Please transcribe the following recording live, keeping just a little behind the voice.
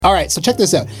All right, so check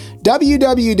this out.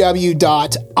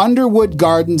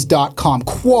 www.underwoodgardens.com.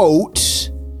 Quote,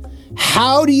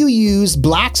 how do you use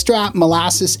blackstrap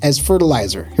molasses as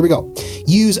fertilizer? Here we go.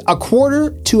 Use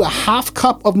 1/4 to 1/2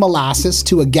 cup of molasses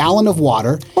to a gallon of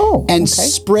water and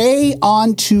spray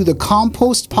onto the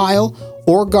compost pile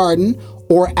or garden,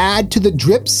 or add to the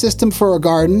drip system for a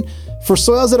garden. For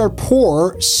soils that are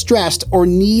poor, stressed, or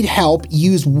need help,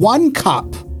 use 1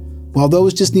 cup. While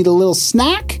those just need a little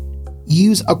snack,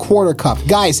 use 1/4 cup.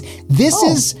 Guys, this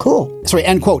is cool. Sorry,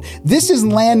 end quote. This is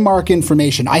landmark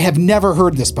information. I have never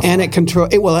heard this before. And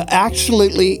it will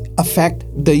absolutely affect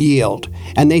the yield.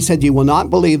 And they said you will not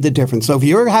believe the difference. So if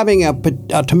you're having a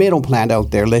tomato plant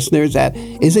out there, listeners, that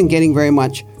isn't getting very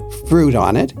much fruit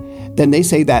on it, then they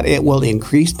say that it will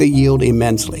increase the yield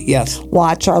immensely. Yes.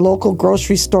 Watch our local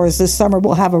grocery stores this summer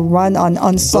will have a run on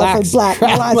unsulfured black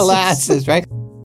molasses. Molasses, right?